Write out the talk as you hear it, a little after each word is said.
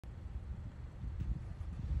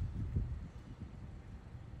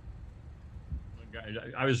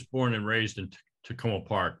I was born and raised in Tacoma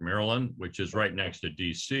Park, Maryland, which is right next to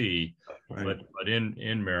DC, right. but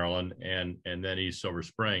in Maryland and then East Silver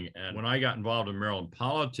Spring. And when I got involved in Maryland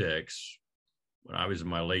politics, when I was in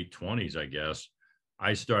my late 20s, I guess,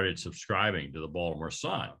 I started subscribing to the Baltimore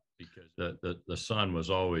Sun because the Sun was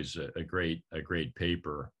always a great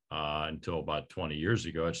paper until about 20 years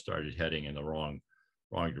ago. It started heading in the wrong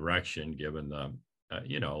direction, given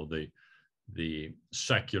the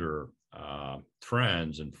secular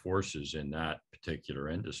trends and forces in that particular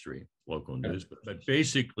industry, local news. But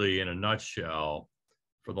basically, in a nutshell,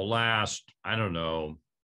 for the last, I don't know,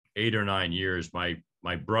 8 or 9 years, my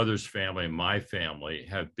brother's family and my family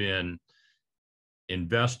have been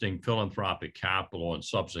investing philanthropic capital in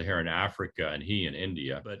sub-Saharan Africa and in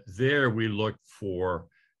India. But there we looked for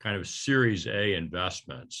kind of Series A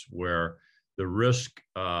investments where the risk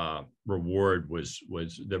reward was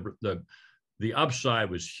the upside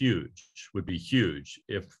was would be huge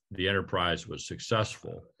if the enterprise was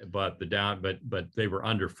successful, but they were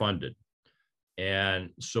underfunded.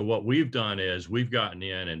 And so what we've done is we've gotten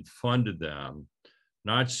in and funded them,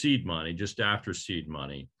 not seed money, just after seed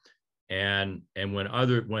money. And when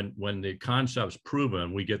the concept's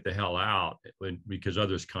proven, we get the hell out because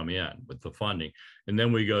others come in with the funding, and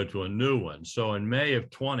then we go to a new one. So in May of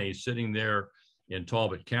 20, sitting there in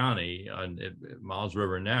Talbot County on Miles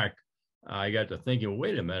River Neck, I got to thinking, well,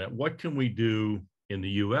 wait a minute, what can we do in the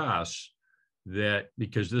U.S.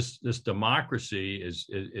 because this democracy is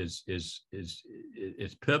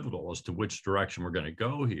pivotal as to which direction we're going to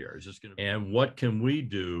go here. And what can we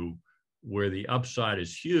do where the upside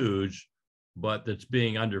is huge, but that's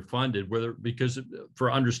being underfunded, because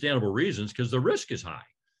for understandable reasons, because the risk is high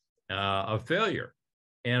of failure.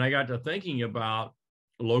 And I got to thinking about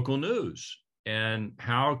local news and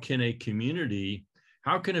how can a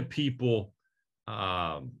people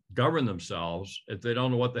govern themselves if they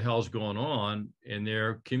don't know what the hell's going on in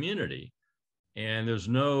their community? And there's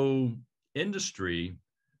no industry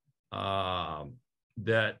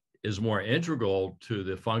that is more integral to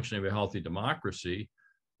the functioning of a healthy democracy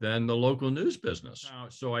than the local news business.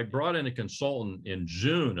 So I brought in a consultant in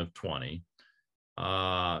June of 20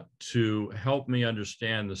 to help me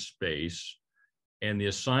understand the space, and the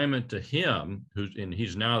assignment to him,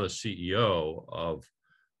 he's now the CEO of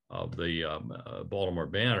the Baltimore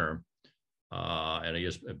Banner, and I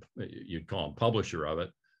guess you'd call him publisher of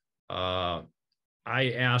it.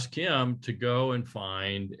 I asked him to go and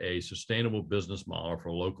find a sustainable business model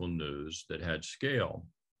for local news that had scale.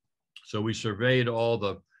 So we surveyed all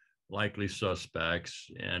the likely suspects,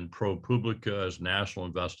 and ProPublica is national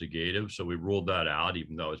investigative. So we ruled that out,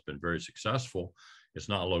 even though it's been very successful. It's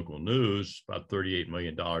not local news, about $38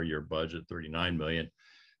 million a year budget, $39 million.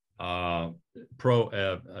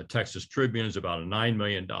 Texas Tribune is about a $9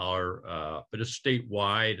 million, but it's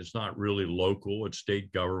statewide. It's not really local. It's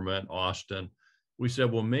state government, Austin. We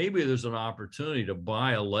said, well, maybe there's an opportunity to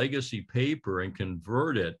buy a legacy paper and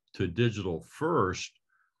convert it to digital first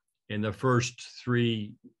in the first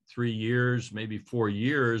three years, maybe 4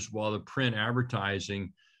 years, while the print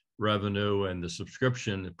advertising revenue and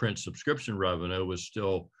the print subscription revenue was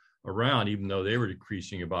still around, even though they were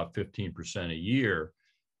decreasing about 15% a year.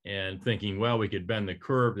 And thinking, well, we could bend the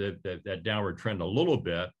curve, that downward trend a little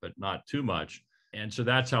bit, but not too much. And so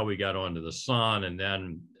that's how we got onto the Sun. And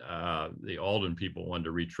then the Alden people wanted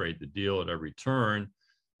to retrade the deal at every turn,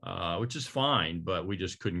 which is fine, but we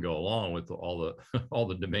just couldn't go along with all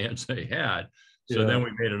the demands they had. So then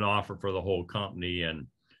we made an offer for the whole company, and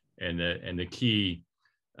the key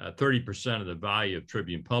 30% of the value of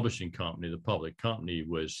Tribune Publishing Company, the public company,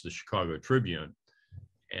 was the Chicago Tribune.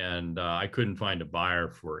 And I couldn't find a buyer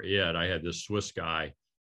for it. I had this Swiss guy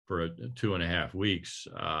for 2.5 weeks,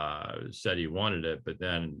 said he wanted it, but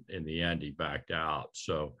then in the end he backed out.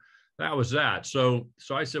 So that was that. So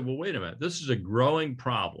I said, well, wait a minute, this is a growing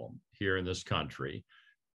problem here in this country,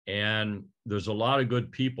 and there's a lot of good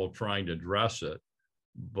people trying to address it,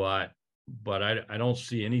 but I don't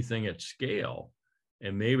see anything at scale.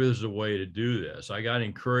 And maybe there's a way to do this. I got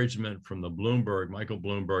encouragement from Michael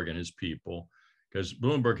Bloomberg and his people, because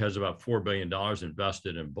Bloomberg has about $4 billion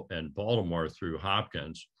invested in Baltimore through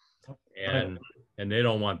Hopkins, and they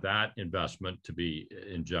don't want that investment to be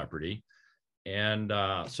in jeopardy. And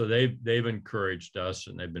so they've encouraged us,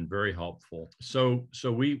 and they've been very helpful. So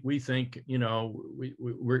we think,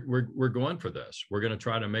 we're going for this. We're going to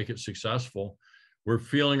try to make it successful. We're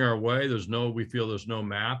feeling our way. We feel there's no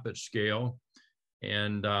map at scale,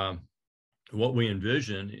 and what we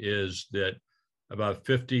envision is that about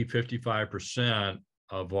 55%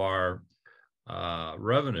 of our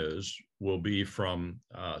revenues will be from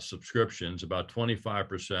subscriptions, about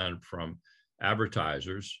 25% from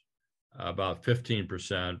advertisers, about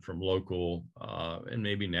 15% from local and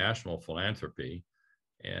maybe national philanthropy,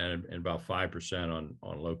 and about 5%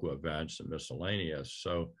 on local events and miscellaneous.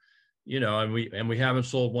 So, and we haven't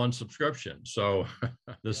sold one subscription. So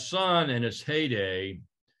the Sun in its heyday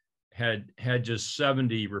had just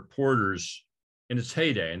 70 reporters in its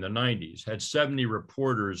heyday in the 90s, had 70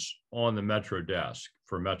 reporters on the Metro desk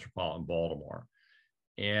for metropolitan Baltimore.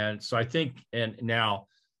 And so I think, and now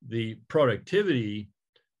the productivity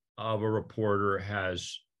of a reporter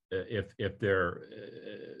has, if they're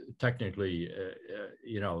technically,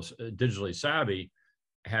 digitally savvy,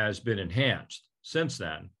 has been enhanced since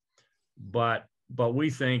then. But we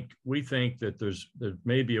think that there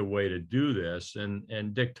may be a way to do this,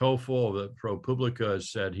 and Dick Toffel of the ProPublica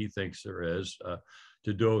has said he thinks there is,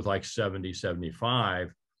 to do it with like 70,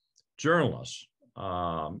 75 journalists,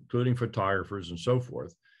 including photographers and so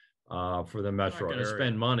forth, for the metro. We're not going to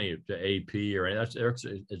spend money to AP or it's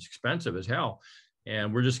expensive as hell,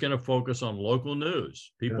 and we're just going to focus on local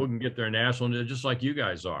news. People can get their national news just like you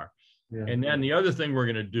guys are. Yeah. And then the other thing we're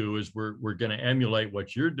going to do is we're going to emulate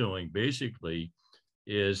what you're doing. Basically,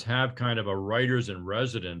 is have kind of a writers in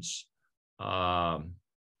residence, a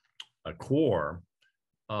core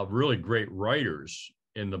of really great writers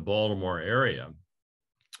in the Baltimore area,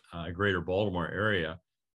 greater Baltimore area,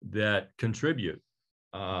 that contribute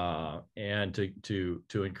and to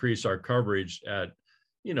increase our coverage at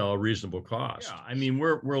a reasonable cost. Yeah, I mean,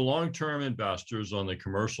 we're long-term investors on the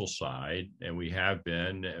commercial side, and we have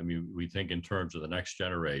been. I mean, we think in terms of the next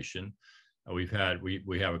generation. We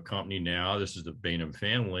have a company now. This is the Bainum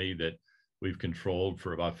family that we've controlled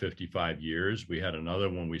for about 55 years. We had another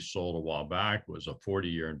one we sold a while back, was a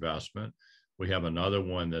 40-year investment. We have another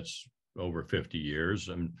one that's over 50 years,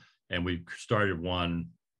 and we started one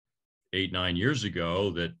 8-9 years ago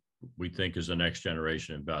that we think is the next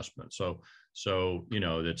generation investment. So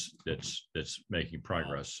that's making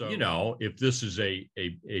progress. So if this is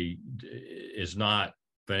is not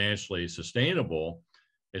financially sustainable,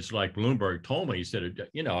 it's like Bloomberg told me. He said,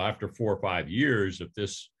 after 4 or 5 years, if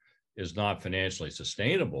this is not financially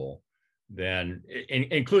sustainable, then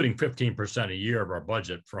including 15% a year of our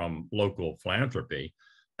budget from local philanthropy,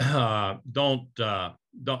 don't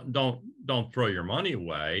throw your money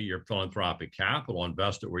away. Your philanthropic capital,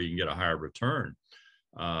 invest it where you can get a higher return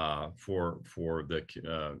for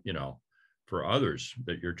others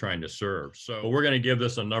that you're trying to serve. So we're going to give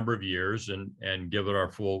this a number of years and give it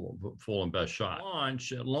our full and best shot.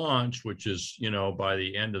 At launch, which is by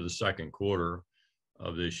the end of the second quarter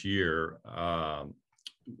of this year,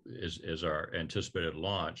 is our anticipated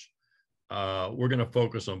launch. We're going to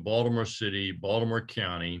focus on Baltimore City, Baltimore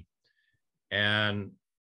County, and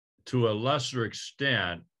to a lesser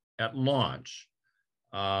extent at launch,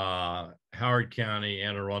 Howard County,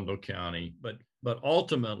 Anne Arundel County, but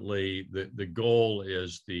ultimately the goal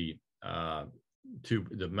is the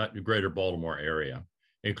greater Baltimore area,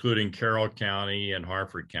 including Carroll County and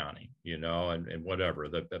Harford County, and whatever,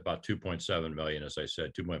 about 2.7 million, as I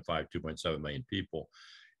said, 2.7 million people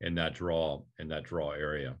in that draw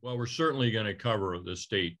area. Well, we're certainly going to cover the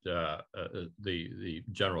state, the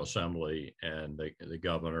General Assembly and the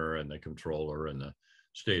governor and the controller and the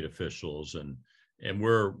state officials, and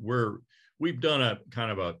we've done a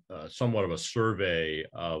kind of a somewhat of a survey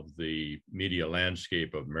of the media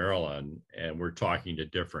landscape of Maryland, and we're talking to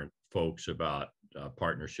different folks about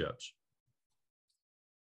partnerships.